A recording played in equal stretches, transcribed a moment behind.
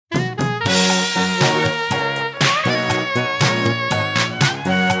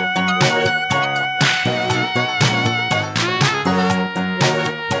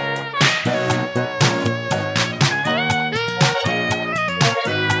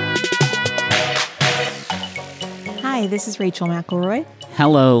Hi, this is Rachel McElroy.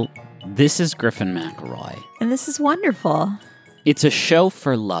 Hello, this is Griffin McElroy. And this is wonderful. It's a show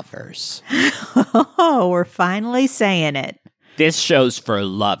for lovers. Oh, we're finally saying it. This show's for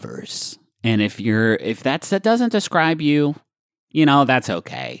lovers. And if that doesn't describe you, that's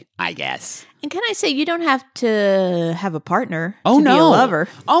okay, I guess. And can I say, you don't have to have a partner to be a lover.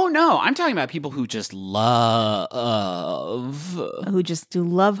 Oh, no. I'm talking about people who just love. Who just do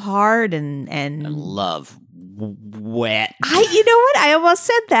love hard and love wet. You know what? I almost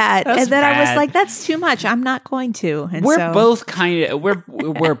said that. That's and then bad. I was like, that's too much. I'm not going to. And We're both kind of,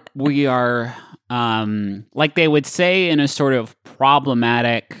 we are, like they would say in a sort of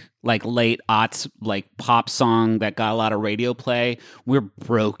problematic, like late aughts, like pop song that got a lot of radio play, we're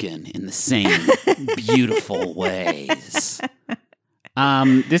broken in the same beautiful ways.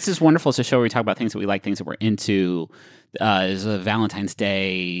 This is wonderful. It's a show where we talk about things that we like, things that we're into. It's a Valentine's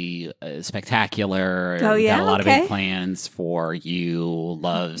Day spectacular. Oh, yeah? Got a lot of big plans for you.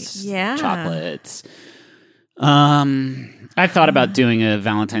 Loves chocolates. I thought about doing a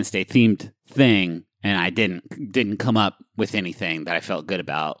Valentine's Day themed thing, and I didn't come up with anything that I felt good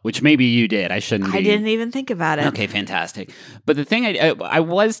about, which maybe you did. I didn't even think about it. Okay, fantastic. But the thing, I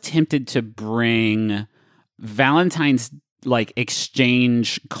was tempted to bring Valentine's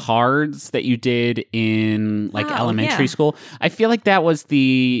exchange cards that you did in elementary school. I feel like that was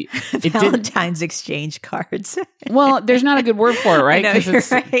the Valentine's exchange cards. Well, there's not a good word for it, right? I know, you're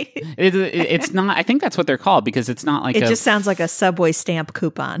right. It's not. I think that's what they're called because it's not like it just sounds like a Subway stamp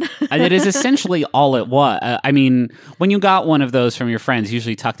coupon. It is essentially all it was. I mean, when you got one of those from your friends,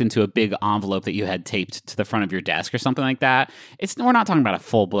 usually tucked into a big envelope that you had taped to the front of your desk or something like that. We're not talking about a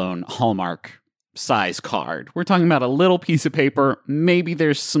full blown Hallmark size card. We're talking about a little piece of paper. Maybe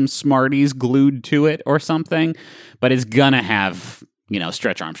there's some Smarties glued to it or something, but it's gonna have,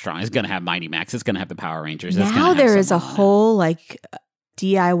 Stretch Armstrong. It's gonna have Mighty Max. It's gonna have the Power Rangers. Now there is a whole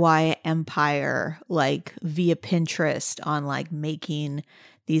DIY empire via Pinterest on making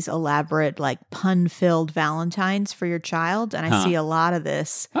these elaborate pun-filled Valentines for your child, and I see a lot of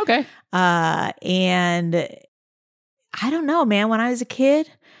this. Okay. And I don't know, man. When I was a kid,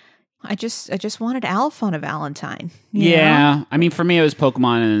 I just wanted Alf on a Valentine. You know? I mean, for me, it was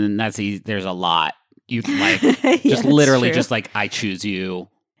Pokemon, and that's easy. There's a lot you can just literally just I choose you.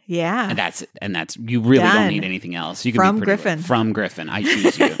 Yeah, and that's you really Done. Don't need anything else. You can from be Griffin. From Griffin, I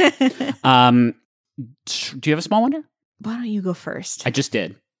choose you. Do you have a small wonder? Why don't you go first? I just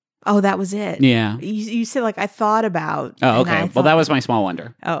did. Oh, that was it. Yeah, you said I thought about. Oh, okay. Well, that was my small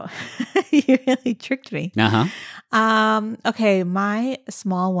wonder. Oh, you really tricked me. Okay, my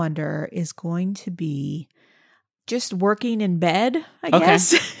small wonder is going to be just working in bed, I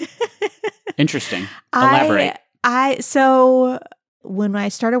guess. Interesting. Elaborate. So when I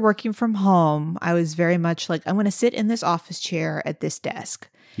started working from home, I was very much I'm going to sit in this office chair at this desk.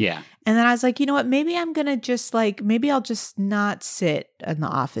 Yeah. And then I was like, you know what? Maybe I'm going to just maybe I'll just not sit in the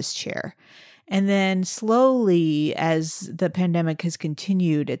office chair. And then slowly, as the pandemic has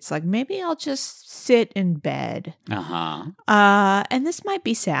continued, it's maybe I'll just sit in bed. And this might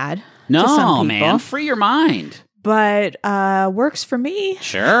be sad. No, to some people, man, free your mind. But works for me.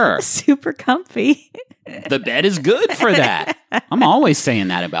 Sure. Super comfy. The bed is good for that. I'm always saying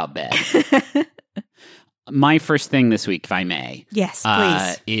that about bed. My first thing this week, if I may. Yes,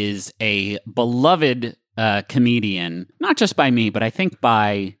 please. Is a beloved comedian, not just by me, but I think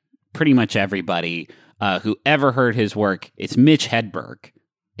by pretty much everybody who ever heard his work. It's Mitch Hedberg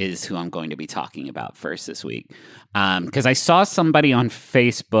is who I'm going to be talking about first this week. Because I saw somebody on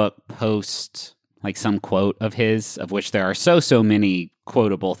Facebook post some quote of his, of which there are so many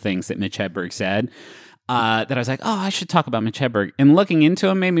quotable things that Mitch Hedberg said, that I was like, oh, I should talk about Mitch Hedberg. And looking into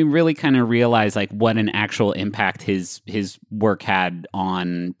him made me really kind of realize what an actual impact his work had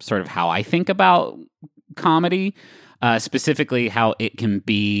on sort of how I think about comedy, specifically how it can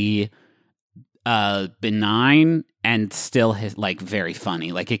be benign and still very funny.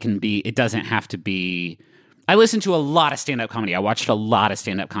 It doesn't have to be. I listened to a lot of stand-up comedy. I watched a lot of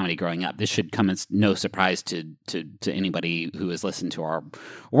stand-up comedy growing up. This should come as no surprise to anybody who has listened to our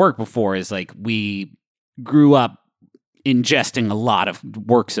work before. Is we grew up ingesting a lot of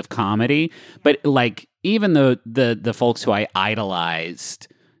works of comedy, but even though the folks who I idolized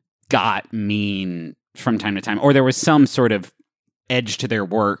got mean from time to time, or there was some sort of edge to their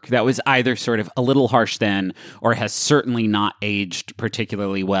work that was either sort of a little harsh then, or has certainly not aged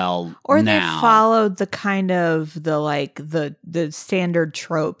particularly well or now. They followed the kind of the standard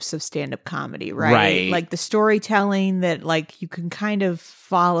tropes of stand-up comedy, right? The storytelling that you can kind of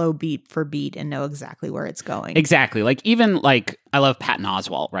follow beat for beat and know exactly where it's going. Exactly. Even I love Patton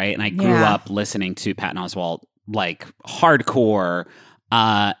Oswalt, right? And I grew up listening to Patton Oswalt like hardcore.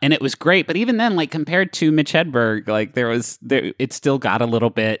 And it was great, but even then, like compared to Mitch Hedberg, like it still got a little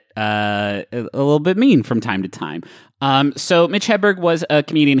bit mean from time to time. So Mitch Hedberg was a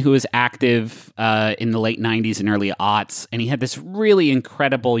comedian who was active in the late '90s and early aughts, and he had this really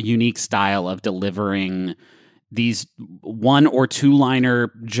incredible, unique style of delivering these 1 or 2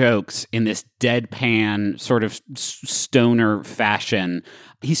 liner jokes in this deadpan sort of stoner fashion.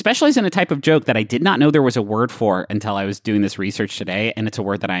 He specialized in a type of joke that I did not know there was a word for until I was doing this research today, and it's a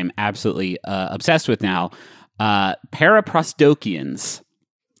word that I'm absolutely obsessed with now. Paraprosdokians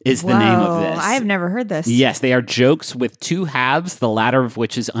is the name of this. I have never heard this. Yes, they are jokes with 2 halves, the latter of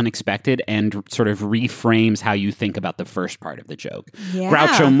which is unexpected and sort of reframes how you think about the first part of the joke. Yeah.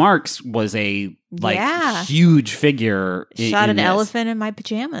 Groucho Marx was a huge figure. Shot an this. elephant in my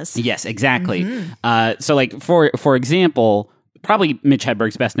pajamas. Yes, exactly. So like for example, probably Mitch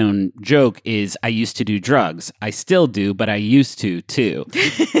Hedberg's best known joke is "I used to do drugs. I still do, but I used to too."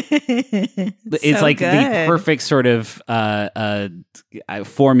 It's so like good. the perfect sort of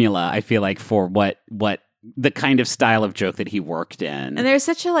formula, I feel like, for what the kind of style of joke that he worked in. And there's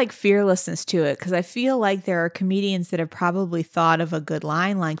such a like fearlessness to it, because I feel like there are comedians that have probably thought of a good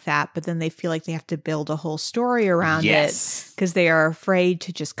line like that, but then they feel like they have to build a whole story around it because they are afraid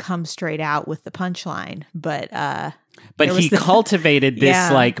to just come straight out with the punchline. But he cultivated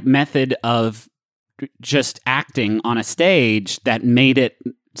this like method of just acting on a stage that made it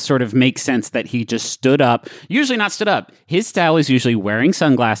sort of make sense that he just stood up, usually not stood up. His style is usually wearing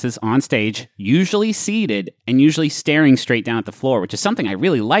sunglasses on stage, usually seated, and usually staring straight down at the floor, which is something I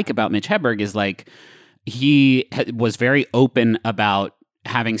really like about Mitch Hedberg, is like he was very open about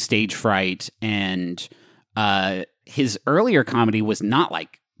having stage fright, and his earlier comedy was not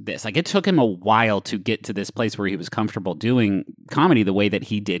like this. Like, it took him a while to get to this place where he was comfortable doing comedy the way that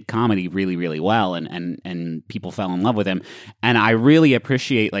he did comedy really, really well, and people fell in love with him. And I really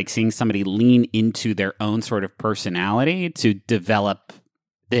appreciate like seeing somebody lean into their own sort of personality to develop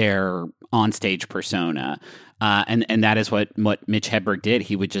their onstage persona. And that is what Mitch Hedberg did.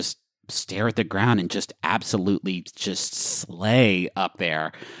 He would just stare at the ground and just absolutely just slay up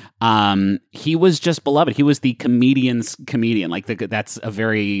there. He was just beloved. He was the comedian's comedian. Like that's a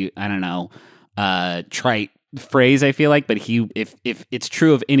very, I don't know, trite phrase, I feel like, but if it's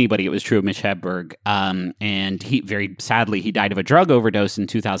true of anybody, it was true of Mitch Hedberg. And he very sadly, he died of a drug overdose in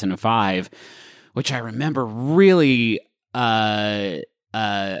 2005, which I remember really, very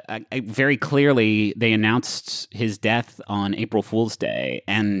clearly. They announced his death on April Fool's Day,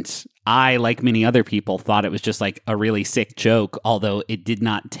 and I, like many other people, thought it was just like a really sick joke, although it did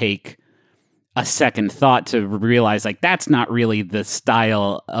not take a second thought to realize like that's not really the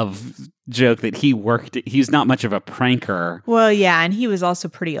style of joke that he worked. He's not much of a pranker. Well, yeah, and he was also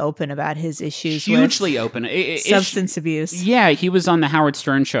pretty open about his issues. Hugely with open. Substance abuse. Yeah, he was on the Howard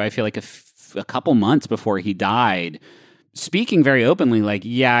Stern show, I feel like a couple months before he died, speaking very openly, like,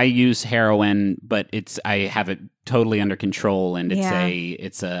 yeah, I use heroin, but I have it totally under control, and I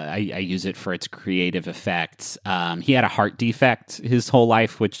use it for its creative effects. He had a heart defect his whole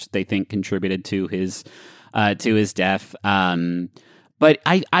life, which they think contributed to his death. But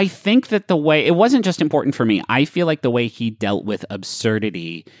I think that the way, it wasn't just important for me. I feel like the way he dealt with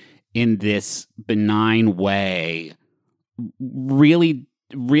absurdity in this benign way really,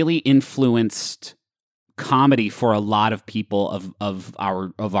 really influenced comedy for a lot of people of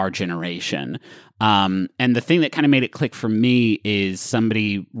our generation. And the thing that kind of made it click for me is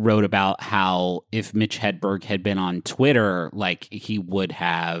somebody wrote about how if Mitch Hedberg had been on Twitter, like he would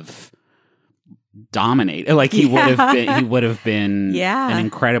have dominated, like he would have been an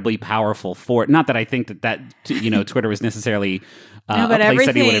incredibly powerful force. Not that I think that Twitter was necessarily a place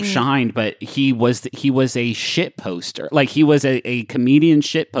that he would have shined, but he was a shit poster. Like he was a comedian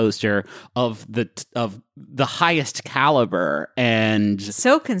shit poster of the highest caliber, and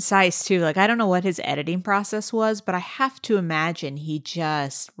so concise too. Like, I don't know what his editing process was, but I have to imagine he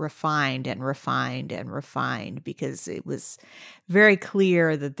just refined and refined and refined, because it was very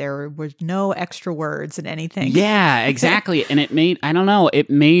clear that there were no extra words in anything. Yeah, exactly. And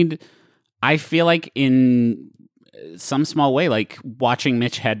I feel like in some small way, like watching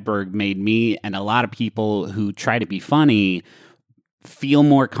Mitch Hedberg made me and a lot of people who try to be funny feel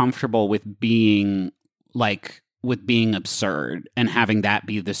more comfortable with being absurd and having that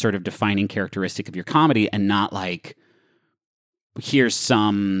be the sort of defining characteristic of your comedy, and not like here's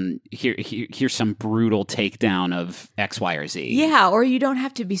some brutal takedown of X, Y, or Z. Yeah, or you don't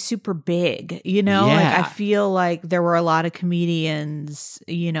have to be super big, you know? Yeah. Like I feel like there were a lot of comedians,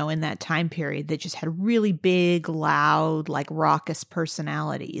 you know, in that time period that just had really big, loud, like raucous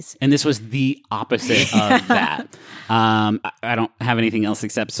personalities. And this was the opposite of that. I don't have anything else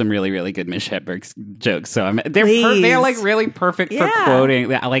except some really, really good Mitch Hedberg jokes. So they're like really perfect for quoting.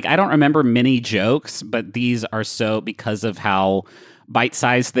 Like I don't remember many jokes, but these are so because of how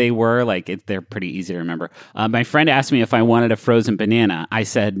bite-sized they were. Like they're pretty easy to remember. My friend asked me if I wanted a frozen banana. I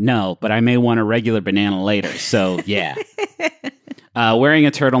said no, but I may want a regular banana later. So yeah. Wearing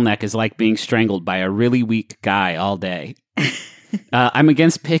a turtleneck is like being strangled by a really weak guy all day. I'm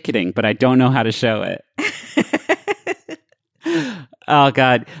against picketing, but I don't know how to show it. Oh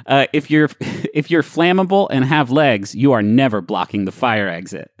God! If you're flammable and have legs, you are never blocking the fire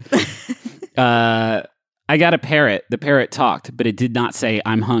exit. I got a parrot. The parrot talked, but it did not say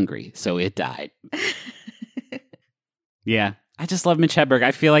 "I'm hungry," so it died. Yeah, I just love Mitch Hedberg.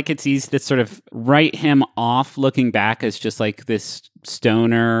 I feel like it's easy to sort of write him off, looking back, as just like this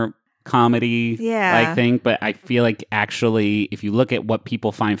stoner comedy like thing. But I feel like actually, if you look at what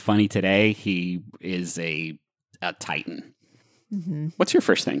people find funny today, he is a titan. Mm-hmm. What's your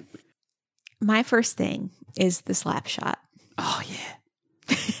first thing? My first thing is the slap shot. Oh,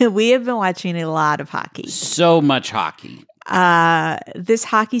 yeah. We have been watching a lot of hockey. So much hockey. This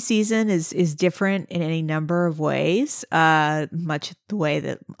hockey season is different in any number of ways, much the way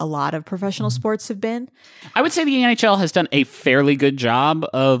that a lot of professional sports have been. I would say the NHL has done a fairly good job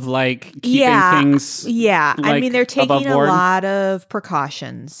of like keeping things. Yeah, like, I mean they're taking a board. lot of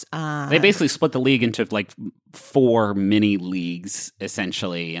precautions. They basically split the league into like 4 mini leagues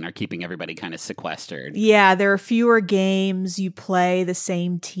essentially, and are keeping everybody kind of sequestered. Yeah, there are fewer games. You play the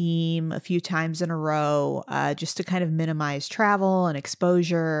same team a few times in a row, just to kind of minimize travel and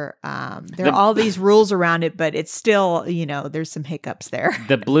exposure. There are all these rules around it, but it's still, you know, there's some hiccups there.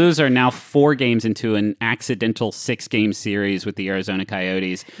 The Blues are now 4 games into an accidental 6-game series with the Arizona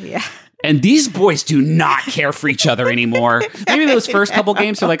Coyotes. Yeah. And these boys do not care for each other anymore. Maybe those first couple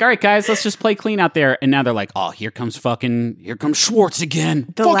games are like, all right, guys, let's just play clean out there. And now they're like, oh, here comes Schwartz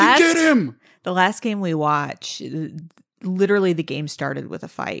again. Get him. The last game we watched, literally the game started with a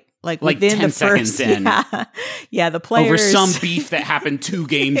fight. Like within 10 the seconds first, in. Yeah, the players. Over some beef that happened 2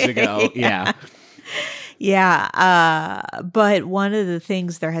 games ago. Yeah. Yeah, but one of the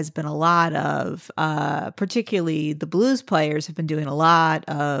things there has been a lot of, particularly the Blues players have been doing a lot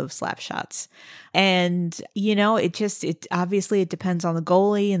of slap shots. And, you know, it obviously it depends on the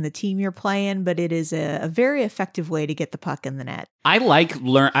goalie and the team you're playing, but it is a very effective way to get the puck in the net. I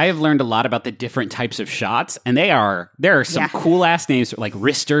have learned a lot about the different types of shots, and there are some cool ass names like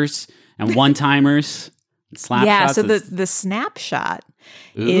wristers and one-timers. Slap shots. So the snapshot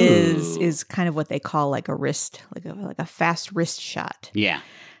is kind of what they call like a wrist, like a fast wrist shot. Yeah.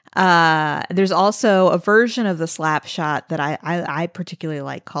 There's also a version of the slap shot that I particularly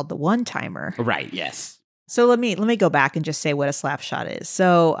like called the one-timer. Right, yes. So let me go back and just say what a slap shot is.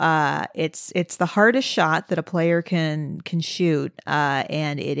 So it's the hardest shot that a player can shoot,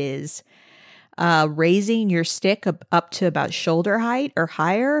 and it is raising your stick up to about shoulder height or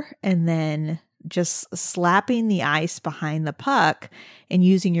higher, and then just slapping the ice behind the puck and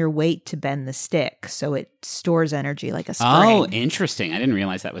using your weight to bend the stick so it stores energy like a spring. Oh, interesting. I didn't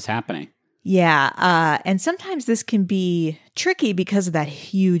realize that was happening. Yeah. And sometimes this can be tricky because of that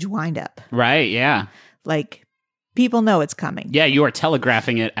huge windup. Right, yeah. Like people know it's coming. Yeah, you are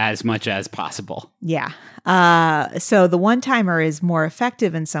telegraphing it as much as possible. Yeah. So the one-timer is more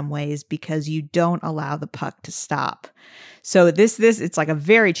effective in some ways because you don't allow the puck to stop. So this it's like a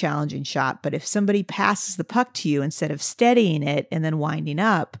very challenging shot, but if somebody passes the puck to you instead of steadying it and then winding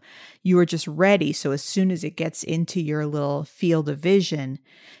up, you are just ready. So as soon as it gets into your little field of vision,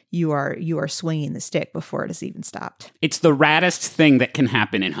 you are swinging the stick before it has even stopped. It's the raddest thing that can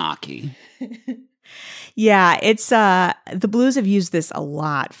happen in hockey. Yeah, it's the Blues have used this a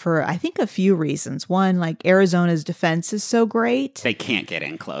lot for I think a few reasons. One, like Arizona's defense is so great. They can't get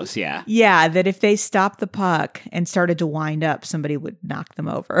in close, yeah. Yeah, that if they stopped the puck and started to wind up, somebody would knock them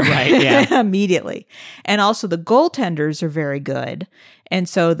over. Right, yeah. Immediately. And also the goaltenders are very good And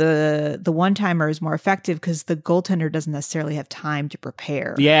so the one-timer is more effective because the goaltender doesn't necessarily have time to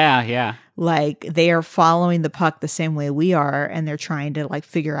prepare. Yeah. Like they are following the puck the same way we are, and they're trying to like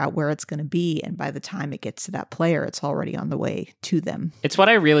figure out where it's going to be. And by the time it gets to that player, it's already on the way to them. It's what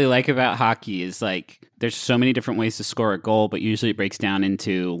I really like about hockey is like there's so many different ways to score a goal, but usually it breaks down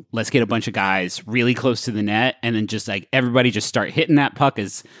into let's get a bunch of guys really close to the net and then just like everybody just start hitting that puck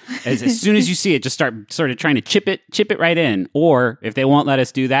as soon as you see it, just start sort of trying to chip it right in. Or if they won't let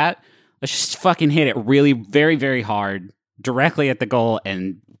us do that, let's just fucking hit it really very, very hard directly at the goal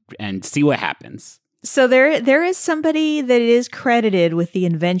and see what happens. So there is somebody that is credited with the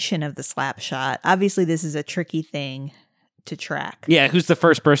invention of the slap shot. Obviously, this is a tricky thing to track. Yeah, who's the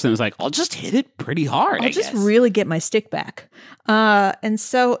first person that was like, I'll just hit it pretty hard, I'll just really get my stick back. And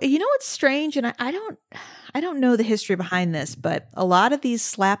so, you know what's strange? And I don't know the history behind this, but a lot of these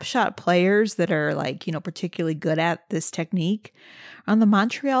slap shot players that are like, you know, particularly good at this technique are on the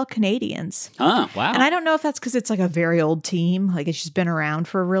Montreal Canadiens. Oh, wow. And I don't know if that's because it's like a very old team, like it's just been around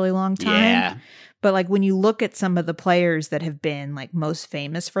for a really long time. Yeah. But like when you look at some of the players that have been like most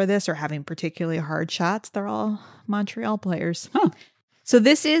famous for this or having particularly hard shots, they're all Montreal players. Huh. So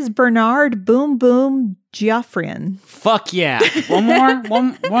this is Bernard Boom Boom Geoffrion. Fuck yeah.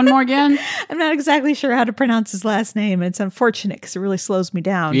 One more again? I'm not exactly sure how to pronounce his last name. It's unfortunate because it really slows me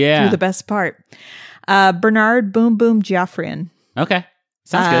down through the best part. Bernard Boom Boom Geoffrion. Okay.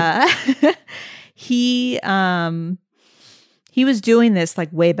 Sounds good. He was doing this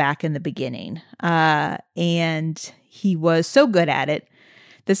like way back in the beginning. And he was so good at it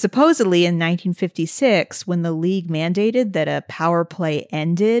that supposedly in 1956, when the league mandated that a power play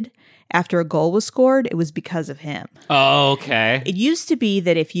ended after a goal was scored, it was because of him. Oh, okay. It used to be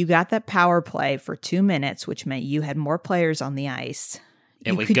that if you got that power play for 2 minutes, which meant you had more players on the ice,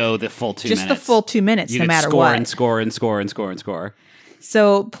 it would go the full 2 minutes. Just the full 2 minutes, no matter score what. And score and score and score and score.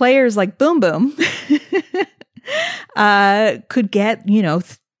 So players like Boom Boom could get,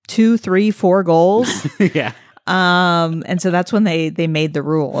 2, 3, 4 goals. Yeah. And so that's when they made the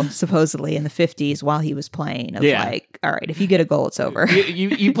rule, supposedly in the 50s while he was playing, of like, all right, if you get a goal, it's over.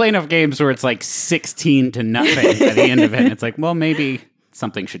 You play enough games where it's like 16-0 at the end of it. And it's like, well, maybe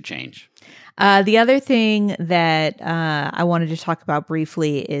something should change. The other thing that I wanted to talk about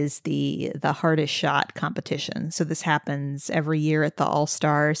briefly is the hardest shot competition. So this happens every year at the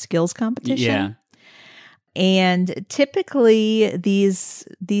All-Star Skills Competition. Yeah. And typically these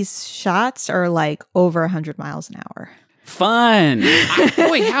shots are like over 100 miles an hour. Fun.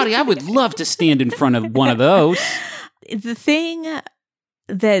 Boy, howdy, I would love to stand in front of one of those. The thing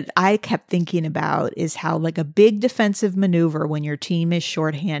that I kept thinking about is how like a big defensive maneuver when your team is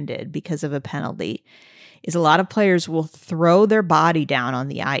shorthanded because of a penalty is a lot of players will throw their body down on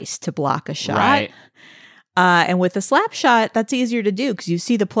the ice to block a shot. Right. And with a slap shot, that's easier to do because you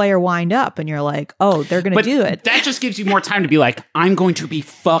see the player wind up and you're like, oh, they're going to do it. That just gives you more time to be like, I'm going to be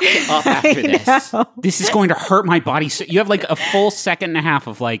fucked up after this. This is going to hurt my body. So you have like a full second and a half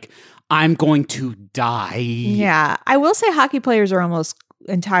of like, I'm going to die. Yeah. I will say hockey players are almost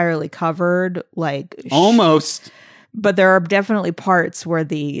entirely covered. Like almost. But there are definitely parts where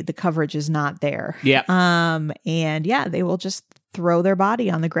the coverage is not there. Yeah. And yeah, they will just throw their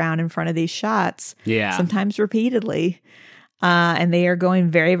body on the ground in front of these shots. Yeah. Sometimes repeatedly. And they are going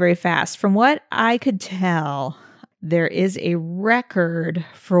very, very fast. From what I could tell, there is a record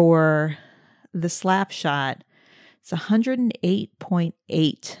for the slap shot. It's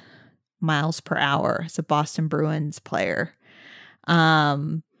 108.8 miles per hour. It's a Boston Bruins player.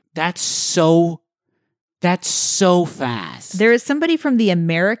 That's so fast. There is somebody from the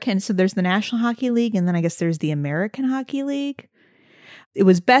American, so there's the National Hockey League, and then I guess there's the American Hockey League. It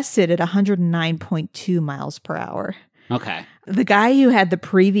was bested at 109.2 miles per hour. Okay. The guy who had the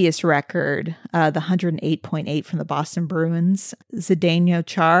previous record, the 108.8 from the Boston Bruins, Zdeno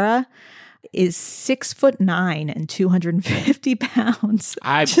Chara, is 6'9" and 250 pounds.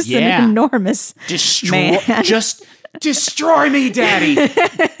 Just an enormous man. Just destroy me, Daddy.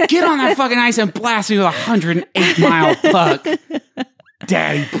 Get on that fucking ice and blast me with a 108-mile puck.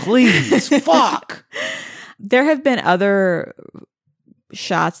 Daddy, please. Fuck. There have been other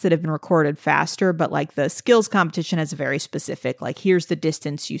shots that have been recorded faster, but like the skills competition has a very specific, like here's the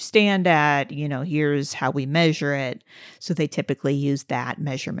distance you stand at, here's how we measure it. So they typically use that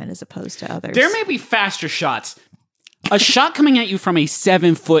measurement as opposed to others. There may be faster shots. A shot coming at you from a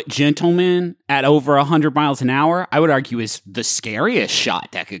 7-foot gentleman at over 100 miles an hour, I would argue is the scariest shot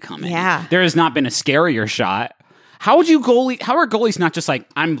that could come in. Yeah. There has not been a scarier shot. How are goalies not just like,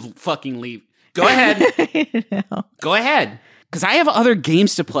 I'm fucking leave? Go ahead. Go ahead. Because I have other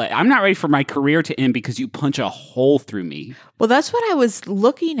games to play. I'm not ready for my career to end because you punch a hole through me. Well, that's what I was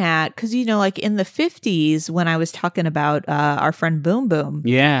looking at because, like in the 50s when I was talking about our friend Boom Boom,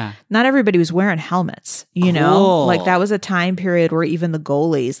 Yeah. not everybody was wearing helmets, Cool. Like that was a time period where even the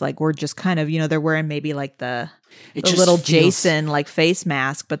goalies like were just kind of, they're wearing maybe like the little Jason like face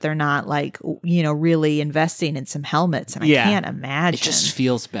mask, but they're not like, really investing in some helmets. And I can't imagine. It just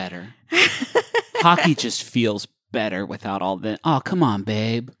feels better. Hockey just feels better without all the, oh, come on,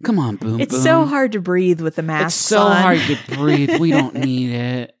 babe. Come on, Boom Boom. It's so hard to breathe with the mask. It's so hard to breathe. We don't need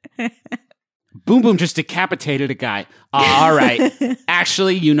it. Boom Boom just decapitated a guy. All right.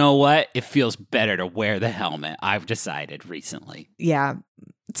 Actually, you know what? It feels better to wear the helmet. I've decided recently. Yeah.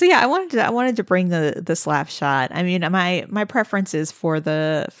 So yeah, I wanted to bring the slap shot. I mean, my preference is for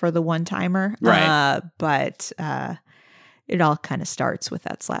the one timer, right? But it all kind of starts with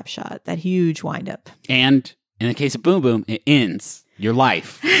that slap shot, that huge windup. And in the case of Boom Boom, it ends your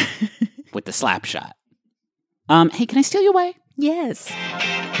life with the slap shot. Hey, can I steal you away? Yes.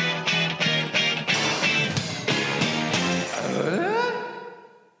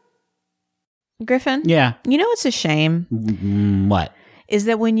 Griffin? Yeah. You know what's a shame? What? Is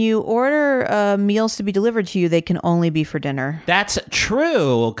that when you order meals to be delivered to you, they can only be for dinner. That's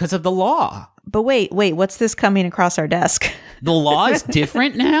true because of the law. But wait, what's this coming across our desk? The law is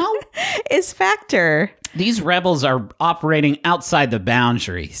different now? It's Factor. These rebels are operating outside the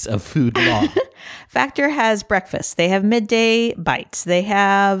boundaries of food law. Factor has breakfast. They have midday bites. They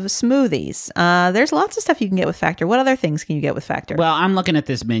have smoothies. There's lots of stuff you can get with Factor. What other things can you get with Factor? Well, I'm looking at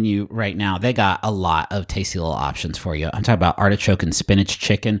this menu right now. They got a lot of tasty little options for you. I'm talking about artichoke and spinach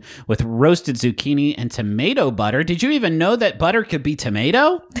chicken with roasted zucchini and tomato butter. Did you even know that butter could be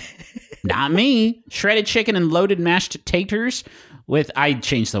tomato? Not me. Shredded chicken and loaded mashed taters with, I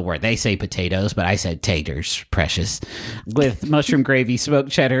changed the word. They say potatoes, but I said taters, precious. With mushroom gravy,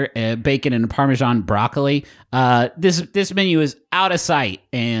 smoked cheddar, bacon, and Parmesan broccoli. This menu is out of sight,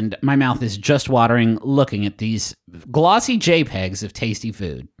 and my mouth is just watering looking at these glossy JPEGs of tasty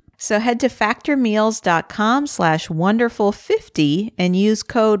food. So head to factormeals.com/wonderful50 and use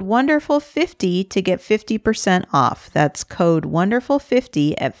code wonderful50 to get 50% off. That's code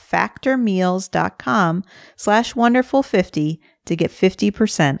wonderful50 at factormeals.com/wonderful50 to get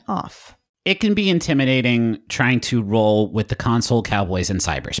 50% off. It can be intimidating trying to roll with the console cowboys in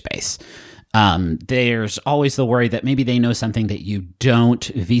cyberspace. There's always the worry that maybe they know something that you don't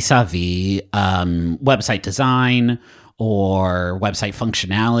vis-a-vis website design or website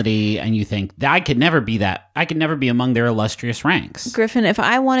functionality, and you think that I could never be that. I could never be among their illustrious ranks. Griffin, if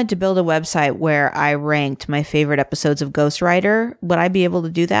I wanted to build a website where I ranked my favorite episodes of Ghostwriter, would I be able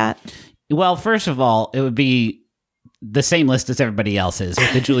to do that? Well, first of all, it would be the same list as everybody else's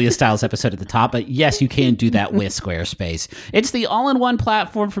with the Julia Stiles episode at the top. But yes, you can do that with Squarespace. It's the all-in-one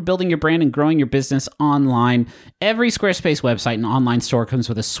platform for building your brand and growing your business online. Every Squarespace website and online store comes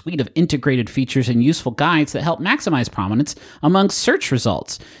with a suite of integrated features and useful guides that help maximize prominence among search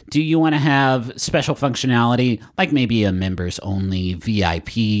results. Do you want to have special functionality, like maybe a members-only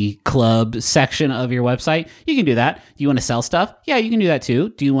VIP club section of your website? You can do that. Do you want to sell stuff? Yeah, you can do that too.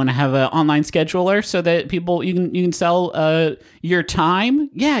 Do you want to have an online scheduler so that people you can sell your time?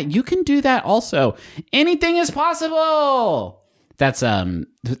 Yeah, you can do that also. Anything is possible. That's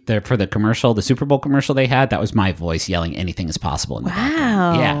there for the commercial, the Super Bowl commercial they had. That was my voice yelling anything is possible in the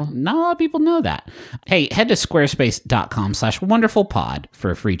background. Yeah, not a lot of people know that. Hey, head to squarespace.com/wonderfulpod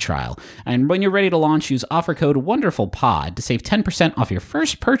for a free trial. And when you're ready to launch, use offer code wonderfulpod to save 10% off your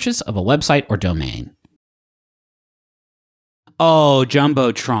first purchase of a website or domain. Oh,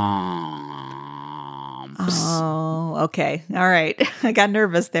 Jumbotron. Oh, okay. All right. I got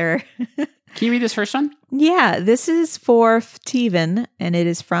nervous there. Can you read this first one? Yeah, this is for Steven, and it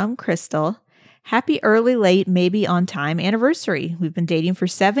is from Crystal. Happy early, late, maybe on time anniversary. We've been dating for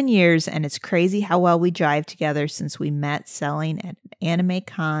 7 years, and it's crazy how well we jive together since we met selling at an anime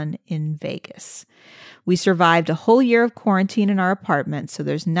con in Vegas. We survived a whole year of quarantine in our apartment, so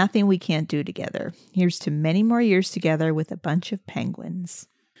there's nothing we can't do together. Here's to many more years together with a bunch of penguins.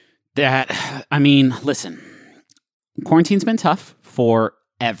 Listen, quarantine's been tough for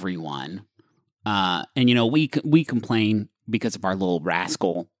everyone. And, we complain because of our little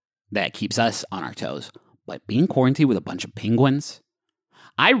rascal that keeps us on our toes. But being quarantined with a bunch of penguins,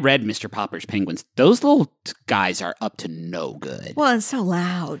 I read Mr. Popper's Penguins. Those little guys are up to no good. Well, it's so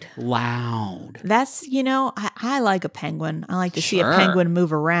loud. That's, I like a penguin. I like to see a penguin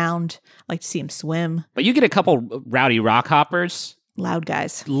move around. I like to see him swim. But you get a couple rowdy rockhoppers. Loud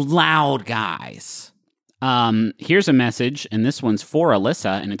guys. Here's a message, and this one's for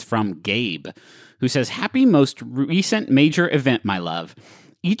Alyssa, and it's from Gabe, who says, "Happy most recent major event, my love.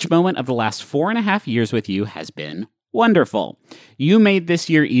 Each moment of the last 4.5 years with you has been wonderful. You made this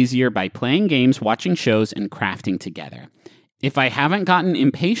year easier by playing games, watching shows, and crafting together. If I haven't gotten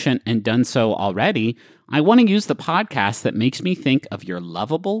impatient and done so already, I want to use the podcast that makes me think of your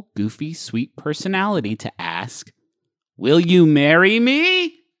lovable, goofy, sweet personality to ask, will you marry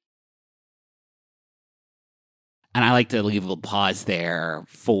me?" And I like to leave a little pause there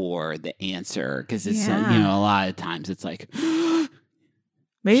for the answer because it's, a lot of times it's like,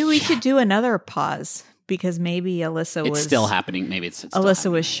 maybe we should do another pause because maybe Alyssa was still happening. Maybe it's still Alyssa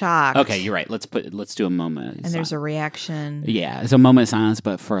happening. Was shocked. Okay, you're right. Let's do a moment. And there's a reaction. Yeah, it's a moment of silence,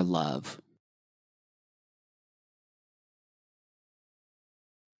 but for love.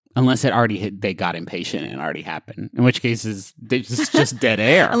 Unless they got impatient and it already happened. In which case, it's just dead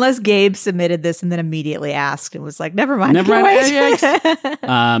air. Unless Gabe submitted this and then immediately asked and was like, never mind. Congrats,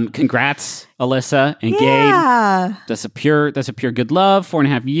 Alyssa and Gabe. That's a pure good love.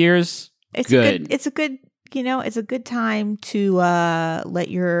 4.5 years. It's good. It's a good time to let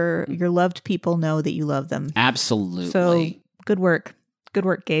your loved people know that you love them. Absolutely. So good work. Good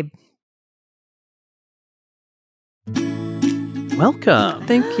work, Gabe. Welcome.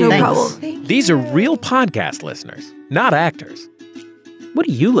 Thank you. No problem. These are real podcast listeners, not actors. What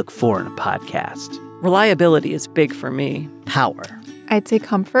do you look for in a podcast? Reliability is big for me. Power. I'd say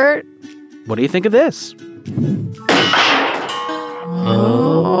comfort. What do you think of this?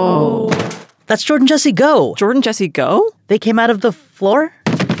 Oh. That's Jordan Jesse Go. Jordan Jesse Go? They came out of the floor?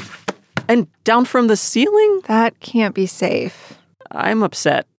 And down from the ceiling? That can't be safe. I'm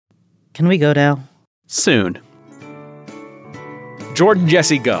upset. Can we go now? Soon. Jordan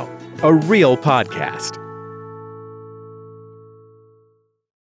Jesse Go, a real podcast.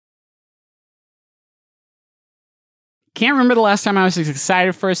 Can't remember the last time I was as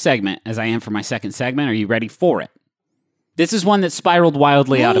excited for a segment as I am for my second segment. Are you ready for it? This is one that spiraled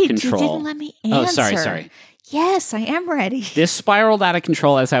wildly out of control. You didn't let me answer. Oh, sorry. Yes, I am ready. This spiraled out of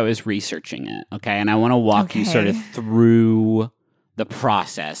control as I was researching it, okay? And I want to walk you sort of through the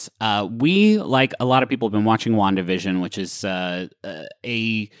process. We, like a lot of people, have been watching WandaVision, which is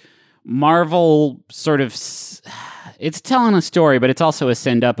a Marvel sort of... It's telling a story, but it's also a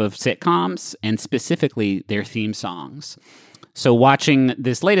send-up of sitcoms, and specifically their theme songs. So watching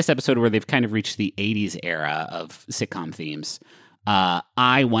this latest episode where they've kind of reached the 80s era of sitcom themes,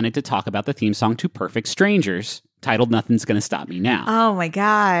 I wanted to talk about the theme song to Perfect Strangers, titled Nothing's Gonna Stop Me Now. Oh my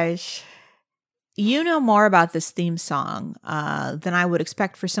gosh. You know more about this theme song than I would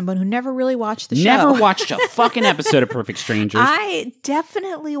expect for someone who never really watched the show. Never watched a fucking episode of Perfect Strangers. I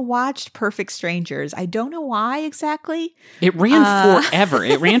definitely watched Perfect Strangers. I don't know why exactly. It ran forever.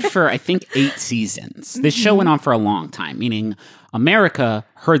 It ran for, I think, 8 seasons. This show went on for a long time, meaning America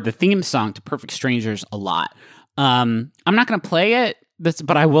heard the theme song to Perfect Strangers a lot. I'm not going to play it,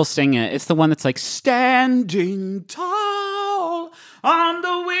 but I will sing it. It's the one that's like, standing tall on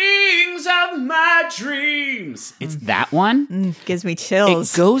the wings of my dreams. It's that one. Gives me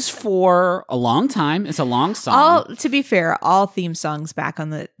chills. It goes for a long time. It's a long song. To be fair, all theme songs back on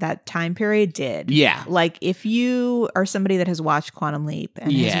that time period did. Yeah. Like if you are somebody that has watched Quantum Leap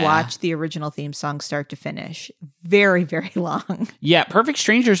and has watched the original theme song start to finish, very, very long. Yeah, Perfect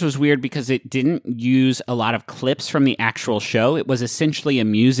Strangers was weird because it didn't use a lot of clips from the actual show. It was essentially a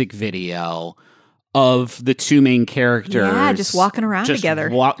music video of the two main characters. Yeah, just walking around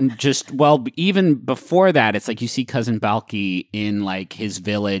together. Even before that, it's like you see Cousin Balky in like his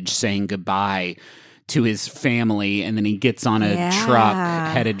village saying goodbye to his family, and then he gets on a truck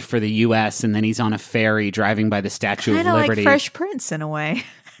headed for the U.S., and then he's on a ferry driving by the Statue of Liberty. Kind of like Fresh Prince in a way.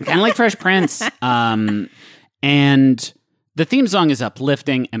 Kind of like Fresh Prince. And the theme song is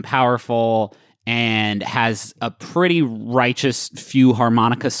uplifting and powerful, and has a pretty righteous few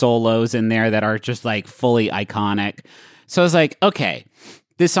harmonica solos in there that are just like fully iconic. So I was like, okay,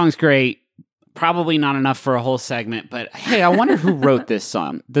 this song's great. Probably not enough for a whole segment, but hey, I wonder who wrote this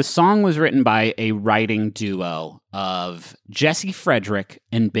song. The song was written by a writing duo of Jesse Frederick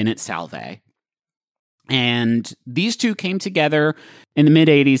and Bennett Salve. And these two came together in the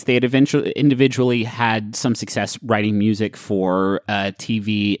mid-'80s. They had eventually individually had some success writing music for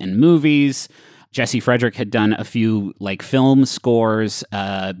TV and movies. Jesse Frederick had done a few like film scores.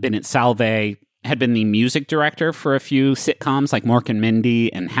 Bennett Salve had been the music director for a few sitcoms like Mork and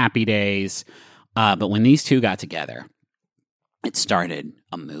Mindy and Happy Days. But when these two got together, it started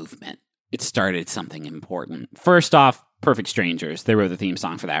a movement. It started something important. First off, Perfect Strangers. They wrote the theme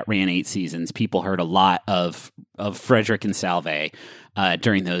song for that. Ran 8 seasons. People heard a lot of Frederick and Salve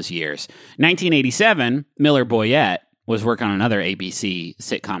during those years. 1987, Miller Boyett was working on another ABC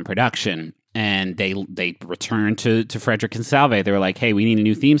sitcom production. and they returned to Frederick and Salve. They were like, hey, we need a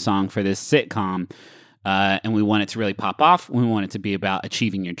new theme song for this sitcom, and we want it to really pop off. We want it to be about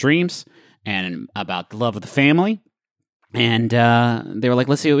achieving your dreams and about the love of the family. And they were like,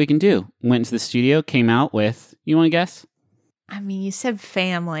 let's see what we can do. Went into the studio, came out with, you want to guess? I mean, you said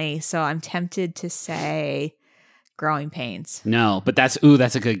family, so I'm tempted to say Growing Pains. No, but that's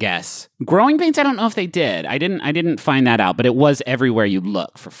a good guess. Growing Pains, I don't know if they did. I didn't find that out, but it was everywhere you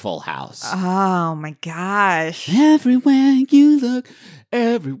look for Full House. Oh my gosh. Everywhere you look,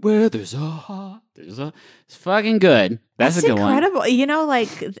 everywhere there's a heart. It's fucking good. That's a good incredible. You know, like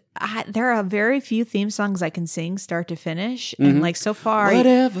there are very few theme songs I can sing start to finish, and like so far,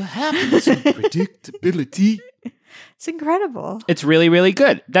 Whatever happens to predictability. It's incredible. It's really, really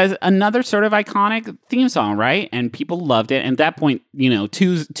good. That's another sort of iconic theme song, right? And people loved it. And at that point, you know,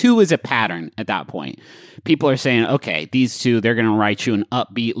 two is a pattern at that point. People are saying, okay, these two, they're going to write you an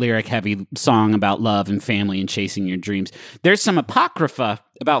upbeat, lyric-heavy song about love and family and chasing your dreams. There's some apocrypha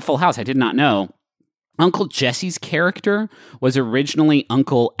about Full House I did not know. Uncle Jesse's character was originally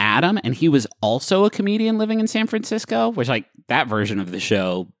Uncle Adam, and he was also a comedian living in San Francisco, which, like, that version of the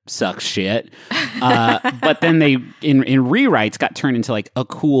show sucks shit. But then they, in rewrites, got turned into, like, a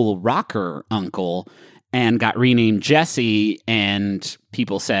cool rocker uncle and got renamed Jesse, and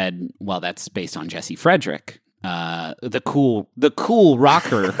people said, well, that's based on Jesse Frederick, the cool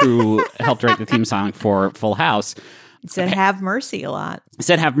rocker who helped write the theme song for Full House. It said "Have Mercy" a lot. It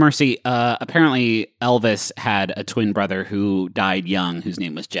said "Have Mercy." Apparently, Elvis had a twin brother who died young, whose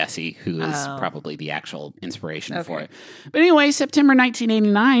name was Jesse, who is probably the actual inspiration for it. But anyway, September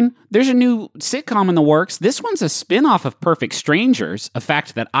 1989, there's a new sitcom in the works. This one's a spin-off of Perfect Strangers, a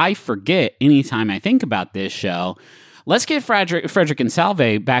fact that I forget anytime I think about this show. Let's get Frederick and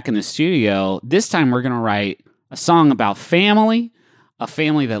Salve back in the studio. This time, we're going to write a song about family. A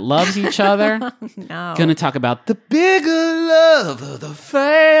family that loves each other. No. Gonna talk about the bigger love of the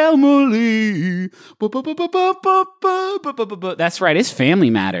family. That's right, it's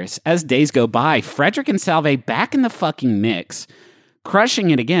Family Matters. As days go by, Frederick and Salve back in the fucking mix. Crushing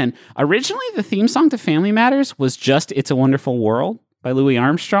it again. Originally, the theme song to Family Matters was just It's a Wonderful World by Louis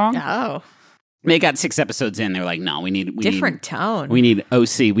Armstrong. Oh. They got 6 episodes in. They're like, no, we need Different tone. We need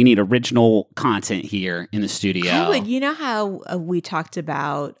OC. We need original content here in the studio. You know how we talked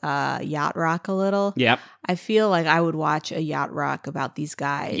about Yacht Rock a little? Yep. I feel like I would watch a Yacht Rock about these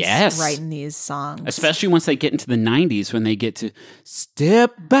guys writing these songs. Especially once they get into the 90s when they get to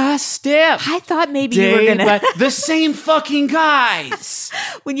Step by Step. I thought maybe you were going to... The same fucking guys.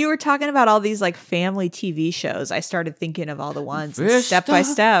 When you were talking about all these like family TV shows, I started thinking of all the ones. Step by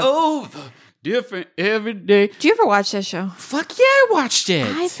Step. Over. Different every day. Did you ever watch that show? Fuck yeah, I watched it.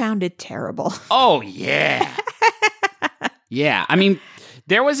 I found it terrible. Oh, yeah. Yeah. I mean,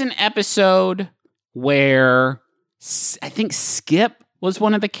 there was an episode where I think Skip was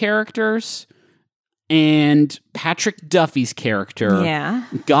one of the characters, and Patrick Duffy's character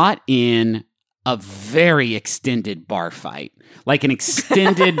got in a very extended bar fight. Like an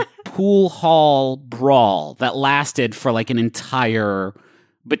extended pool hall brawl that lasted for like an entire...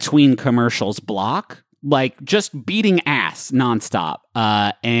 between commercials block, like just beating ass nonstop.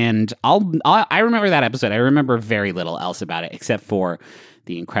 And I remember that episode. I remember very little else about it except for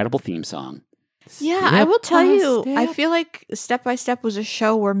the incredible theme song. Yeah, I will tell you, I feel like Step by Step was a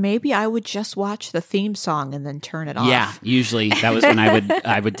show where maybe I would just watch the theme song and then turn it off. Yeah, usually that was when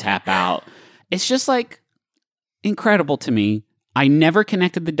I would tap out. It's just like incredible to me. I never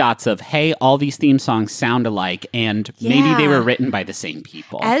connected the dots of, hey, all these theme songs sound alike, and maybe they were written by the same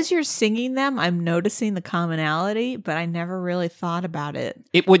people. As you're singing them, I'm noticing the commonality, but I never really thought about it.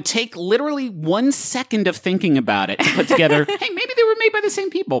 It would take literally 1 second of thinking about it to put together, hey, maybe they were made by the same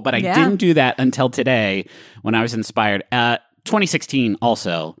people, but I didn't do that until today when I was inspired. 2016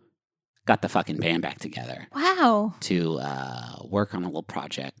 also got the fucking band back together. Wow. To work on a little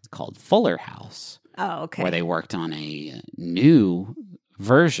project called Fuller House. Oh, okay. Where they worked on a new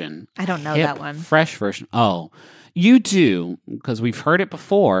version. I don't know that one. Fresh version. Oh, you do, because we've heard it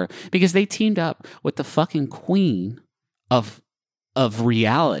before, because they teamed up with the fucking queen of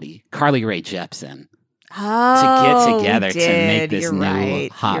reality, Carly Rae Jepsen, to get together to make this new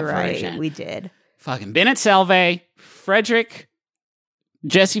hot version. We did. Fucking Bennett Salve, Frederick,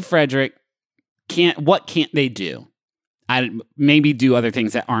 Jesse Frederick, what can't they do? I maybe do other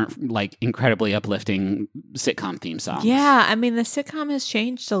things that aren't like incredibly uplifting sitcom theme songs. Yeah, I mean the sitcom has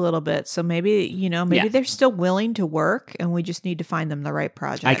changed a little bit, so maybe they're still willing to work, and we just need to find them the right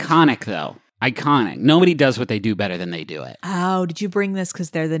project. Iconic though, iconic. Nobody does what they do better than they do it. Oh, did you bring this because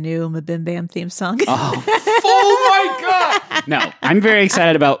they're the new Mabim Bam theme song? Oh, Oh my God. No, I'm very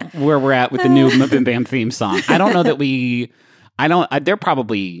excited about where we're at with the new Bim Bam theme song. I don't know that you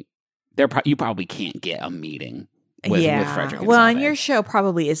probably can't get a meeting with Frederick and Well, Salve. and your show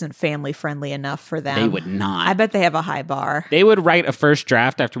probably isn't family friendly enough for them. They would not. I bet they have a high bar. They would write a first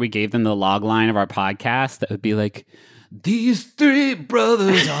draft after we gave them the log line of our podcast that would be like, these three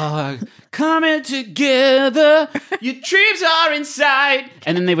brothers are coming together. Your dreams are inside.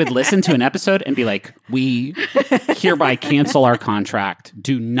 And then they would listen to an episode and be like, we hereby cancel our contract.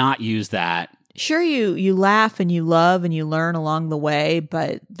 Do not use that. Sure, you laugh and you love and you learn along the way,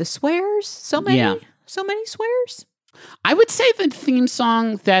 but the swears, so many swears. I would say the theme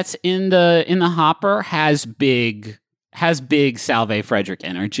song that's in the hopper has big Salve Frederick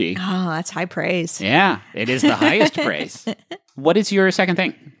energy. Oh, that's high praise. Yeah, it is the highest praise. What is your second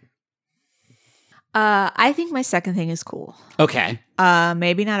thing? I think my second thing is cool. Okay.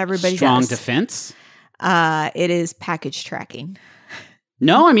 Maybe not everybody Strong does. defense. It is package tracking.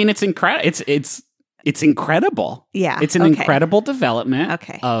 No, I mean it's incredible. It's incredible. Yeah, it's an incredible development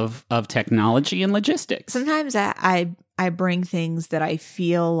Okay. of technology and logistics. Sometimes I bring things that I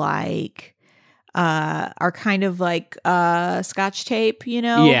feel like are kind of like Scotch tape,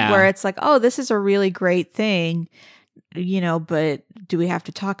 Yeah. where it's like, oh, this is a really great thing, but do we have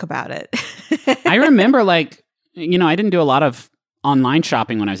to talk about it? I remember, I didn't do a lot of online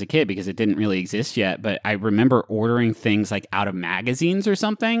shopping when I was a kid because it didn't really exist yet, but I remember ordering things like out of magazines or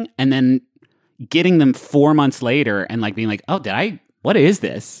something and then getting them 4 months later and being like, oh, what is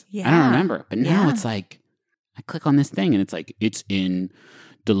this? Yeah. I don't remember. But now Yeah. it's like, I click on this thing and it's like, it's in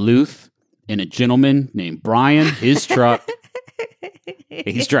Duluth and a gentleman named Brian, his truck.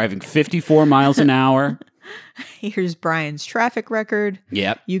 He's driving 54 miles an hour. Here's Brian's traffic record.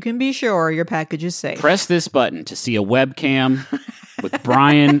 Yep. You can be sure your package is safe. Press this button to see a webcam with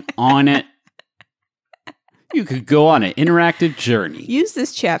Brian on it. You could go on an interactive journey. Use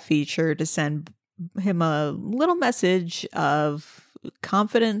this chat feature to send him a little message of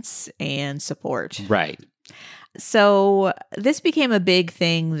confidence and support. Right. So this became a big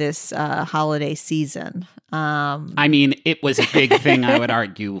thing this holiday season. I mean, it was a big thing, I would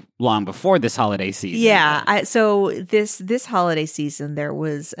argue, long before this holiday season. Yeah. So this holiday season, there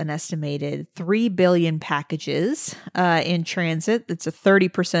was an estimated 3 billion packages in transit. It's a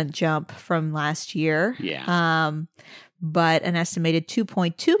 30% jump from last year. Yeah. But an estimated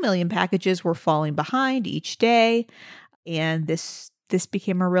 2.2 million packages were falling behind each day. And this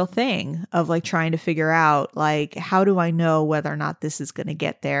became a real thing of trying to figure out how do I know whether or not this is going to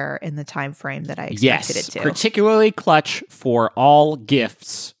get there in the time frame that I expected it to. Particularly clutch for all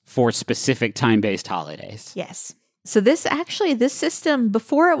gifts for specific time-based holidays. Yes. So this system,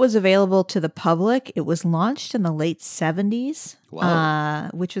 before it was available to the public, it was launched in the late 70s,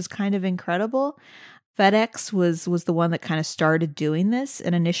 which was kind of incredible. FedEx was the one that kind of started doing this,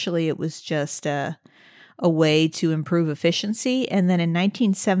 and initially it was just a way to improve efficiency. And then in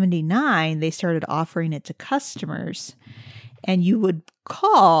 1979, they started offering it to customers. And you would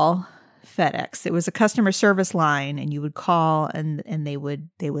call FedEx. It was a customer service line, and you would call and they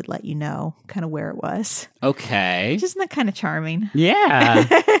would let you know kind of where it was. Okay. Isn't that kind of charming? Yeah.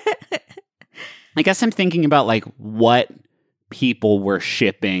 I guess I'm thinking about what people were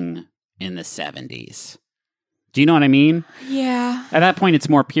shipping in the 70s. Do you know what I mean? Yeah. At that point, it's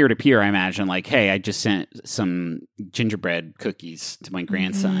more peer-to-peer, I imagine. Hey, I just sent some gingerbread cookies to my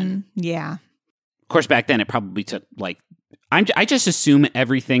grandson. Yeah. Of course, back then, it probably took, I just assume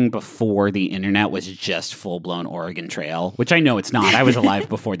everything before the internet was just full-blown Oregon Trail, which I know it's not. I was alive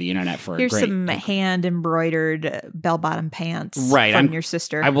before the internet for Here's some hand-embroidered bell-bottom pants from your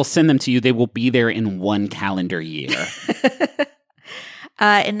sister. I will send them to you. They will be there in 1 calendar year.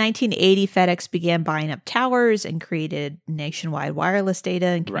 In 1980, FedEx began buying up towers and created nationwide wireless data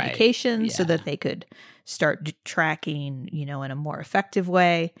and communications so that they could start tracking, in a more effective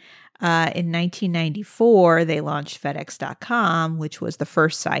way. In 1994, they launched FedEx.com, which was the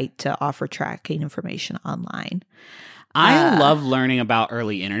first site to offer tracking information online. I love learning about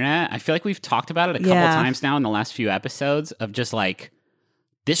early internet. I feel like we've talked about it a couple times now in the last few episodes of just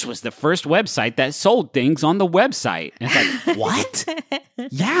this was the first website that sold things on the website. And it's what?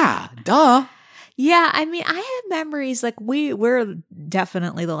 Yeah, duh. Yeah, I mean, I have memories, we're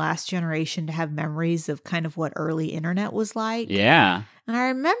definitely the last generation to have memories of kind of what early internet was like. Yeah. And I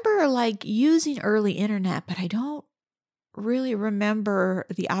remember using early internet, but I don't really remember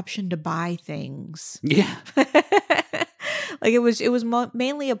the option to buy things. Yeah. It was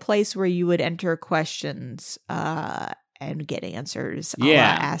mainly a place where you would enter questions and get answers.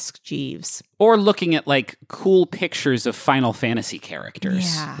 Yeah. Ask Jeeves. Or looking at like cool pictures of Final Fantasy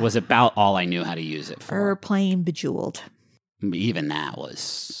characters Yeah. was about all I knew how to use it for. Or playing Bejeweled. Even that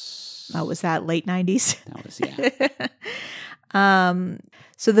was... Oh, was that late 90s? That was, yeah.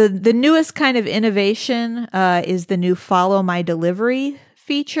 So the newest kind of innovation is the new Follow My Delivery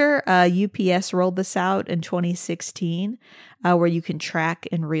feature. UPS rolled this out in 2016, where you can track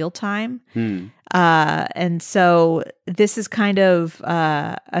in real time. And so this is kind of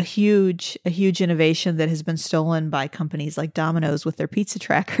a huge innovation that has been stolen by companies like Domino's with their pizza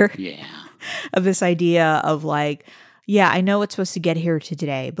tracker. Yeah. Of this idea of like, yeah, I know it's supposed to get here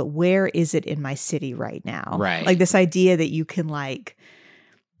today, but where is it in my city right now? Right. Like this idea that you can like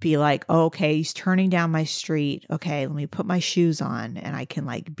be like, oh, okay, he's turning down my street. Okay, let me put my shoes on and I can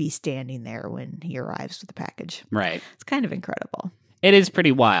like be standing there when he arrives with the package. Right. It's kind of incredible. It is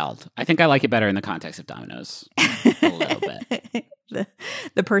pretty wild. I think I like it better in the context of Domino's a little bit.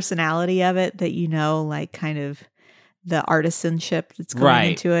 The personality of it that, you know, like kind of the artisanship that's going Right.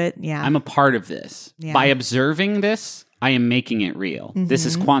 into it. Yeah. I'm a part of this. Yeah. By observing this, I am making it real. This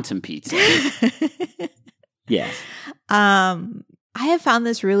is quantum pizza. Yes. I have found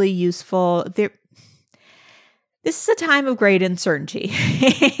this really useful. This is a time of great uncertainty,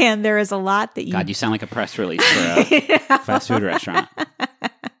 and there is a lot that you. God, you sound like a press release for a fast food restaurant.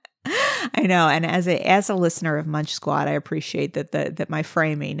 I know, and as a listener of Munch Squad, I appreciate that my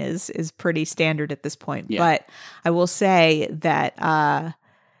framing is pretty standard at this point. Yeah. But I will say that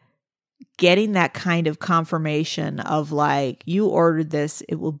getting that kind of confirmation of like, you ordered this,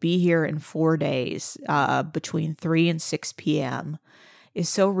 it will be here in 4 days, between 3 and 6 p.m. is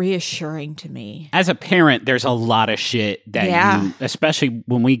so reassuring to me. As a parent, there's a lot of shit that Yeah. you, especially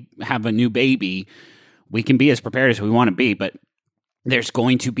when we have a new baby, we can be as prepared as we want to be, but there's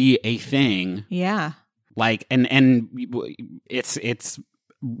going to be a thing Yeah. like, and it's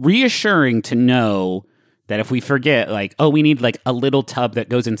reassuring to know that if we forget, like, oh, we need like a little tub that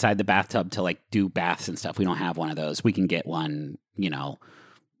goes inside the bathtub to like do baths and stuff. We don't have one of those. We can get one, you know,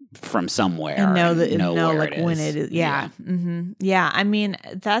 from somewhere And know that know where like when it is. Yeah. Mm-hmm. Yeah. I mean,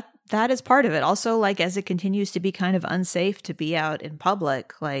 that is part of it. Also, like as it continues to be kind of unsafe to be out in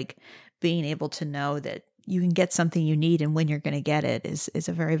public, like being able to know that you can get something you need and when you're going to get it is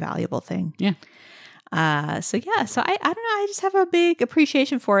a very valuable thing. Yeah. So I don't know. I just have a big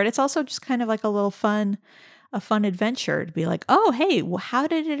appreciation for it. It's also just kind of like a fun adventure to be like, oh, hey, well, how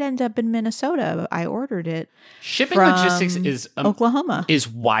did it end up in Minnesota? I ordered it. Shipping from logistics is Oklahoma. is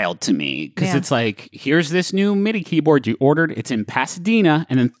wild to me because Yeah. it's like, here's this new MIDI keyboard you ordered. It's in Pasadena,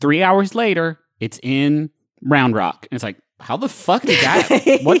 and then 3 hours later, it's in Round Rock. And it's like, how the fuck did that?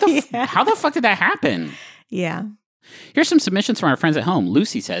 Yeah. How the fuck did that happen? Yeah. Here's some submissions from our friends at home.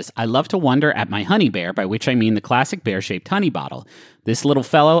 Lucy says, I love to wonder at my honey bear, by which I mean the classic bear-shaped honey bottle. This little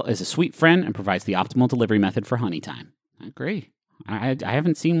fellow is a sweet friend and provides the optimal delivery method for honey time. I agree. I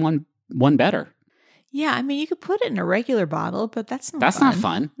haven't seen one better. Yeah, I mean, you could put it in a regular bottle, but that's not That's not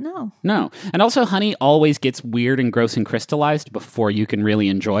fun. No. No. And also, honey always gets weird and gross and crystallized before you can really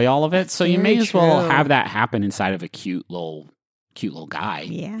enjoy all of it. So you may very as well true. have that happen inside of a cute little guy.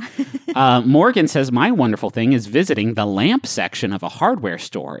 Yeah. Morgan says, my wonderful thing is visiting the lamp section of a hardware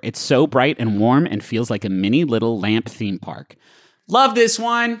store. It's so bright and warm and feels like a mini little lamp theme park. Love this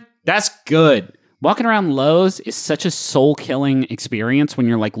one. That's good. Walking around Lowe's is such a soul-killing experience when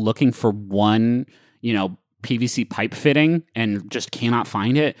you're like looking for one, you know, PVC pipe fitting and just cannot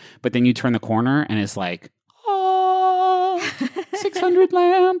find it. But then you turn the corner and it's like, oh, 600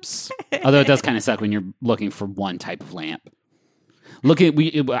 lamps. Although it does kind of suck when you're looking for one type of lamp.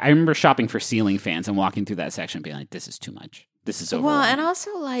 I remember shopping for ceiling fans and walking through that section being like, this is too much. This is overwhelming. Well, and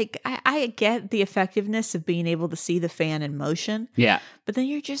also like I get the effectiveness of being able to see the fan in motion, Yeah. but then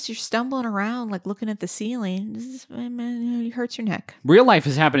you're stumbling around like looking at the ceiling. It hurts your neck. Real life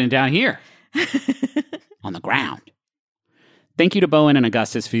is happening down here on the ground. Thank you to Bowen and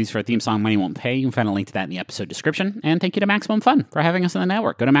Augustus for our theme song, Money Won't Pay. You can find a link to that in the episode description. And thank you to Maximum Fun for having us on the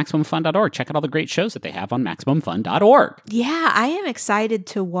network. Go to MaximumFun.org. Check out all the great shows that they have on MaximumFun.org. Yeah, I am excited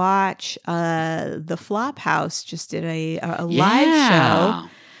to watch the Flophouse just did a live show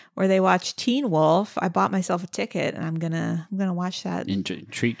where they watch Teen Wolf. I bought myself a ticket and I'm gonna watch that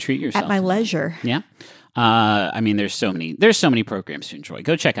Treat yourself. at my leisure. Yeah. I mean, there's so many programs to enjoy.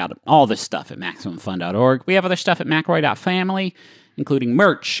 Go check out all this stuff at MaximumFun.org. We have other stuff at McRoy.family, including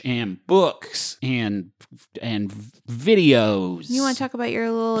merch and books and videos. You want to talk about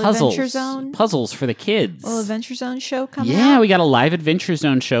your little puzzles, Adventure Zone? puzzles for the kids. Little Adventure Zone show coming Yeah, out? we got a live Adventure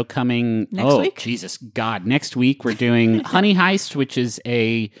Zone show coming Next week? Jesus God. Next week we're doing Honey Heist, which is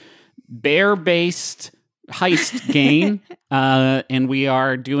a bear-based heist game, and we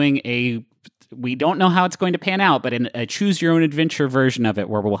are doing we don't know how it's going to pan out, but in a choose your own adventure version of it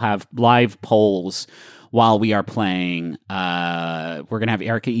where we'll have live polls while we are playing. We're going to have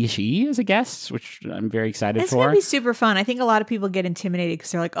Erika Ishii as a guest, which I'm very excited It's for. going to be super fun. I think a lot of people get intimidated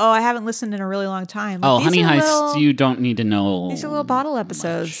because they're like, oh, I haven't listened in a really long time. Oh, These Honey are Heist, you don't need to know. These are little bottle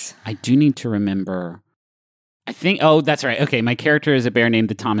episodes. I do need to remember. I think, oh, that's right. Okay, my character is a bear named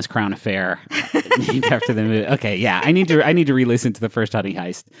the Thomas Crown Affair, named after the movie. Okay, yeah, I need to re-listen to the first Honey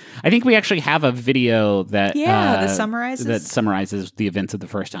Heist. I think we actually have a video that that summarizes the events of the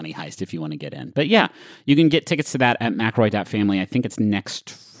first Honey Heist. If you want to get in, but yeah, you can get tickets to that at McRoy.family. I think it's next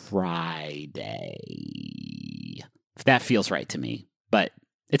Friday. If that feels right to me, but.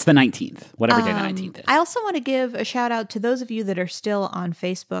 It's the 19th, whatever day the 19th is. I also want to give a shout out to those of you that are still on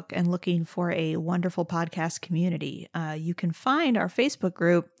Facebook and looking for a wonderful podcast community. You can find our Facebook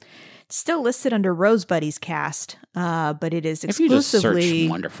group. It's still listed under Rose Buddies Cast, but it is exclusively... If you just search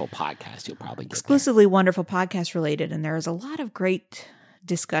Wonderful Podcast, you'll probably get exclusively Wonderful Podcast related, and there is a lot of great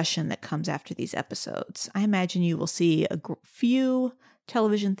discussion that comes after these episodes. I imagine you will see a few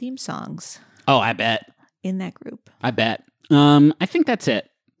television theme songs. Oh, I bet. In that group. I bet. I think that's it.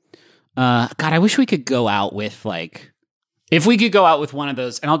 God, I wish we could go out with if we could go out with one of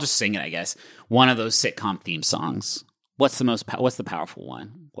those, and I'll just sing it, I guess. One of those sitcom theme songs. What's the powerful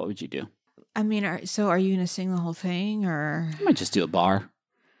one? What would you do? I mean, are you going to sing the whole thing, or I might just do a bar.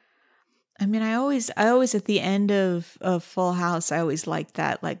 I mean, I always at the end of Full House, I always like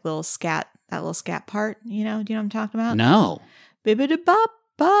that little scat part. You know what I'm talking about? No.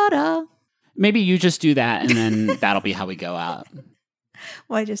 Bibidi-bop-ba-da. Maybe you just do that, and then that'll be how we go out.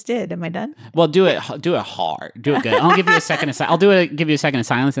 Well, I just did. Am I done? Well, do it hard. Do it good. I'll give you a second of give you a second of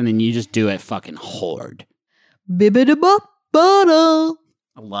silence, and then you just do it fucking hard. Bibidi-bop-ba-da.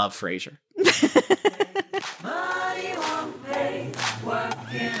 I love Frasier. Money won't pay,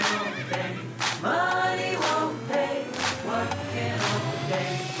 working all day. Money won't pay, working all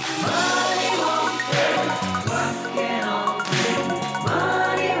day. Money won't pay, working all day.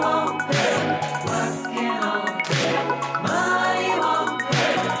 Money won't pay, working all day. Money won't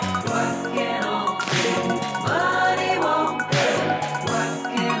pay, working all day. Money won't pay,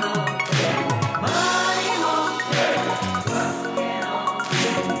 working all day. Money won't pay, working all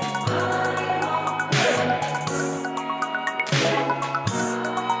day. Money won't pay.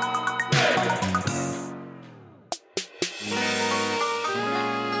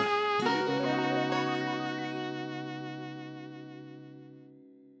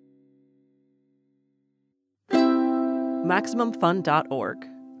 MaximumFun.org.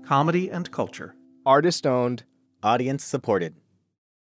 Comedy and culture. Artist owned. Audience supported.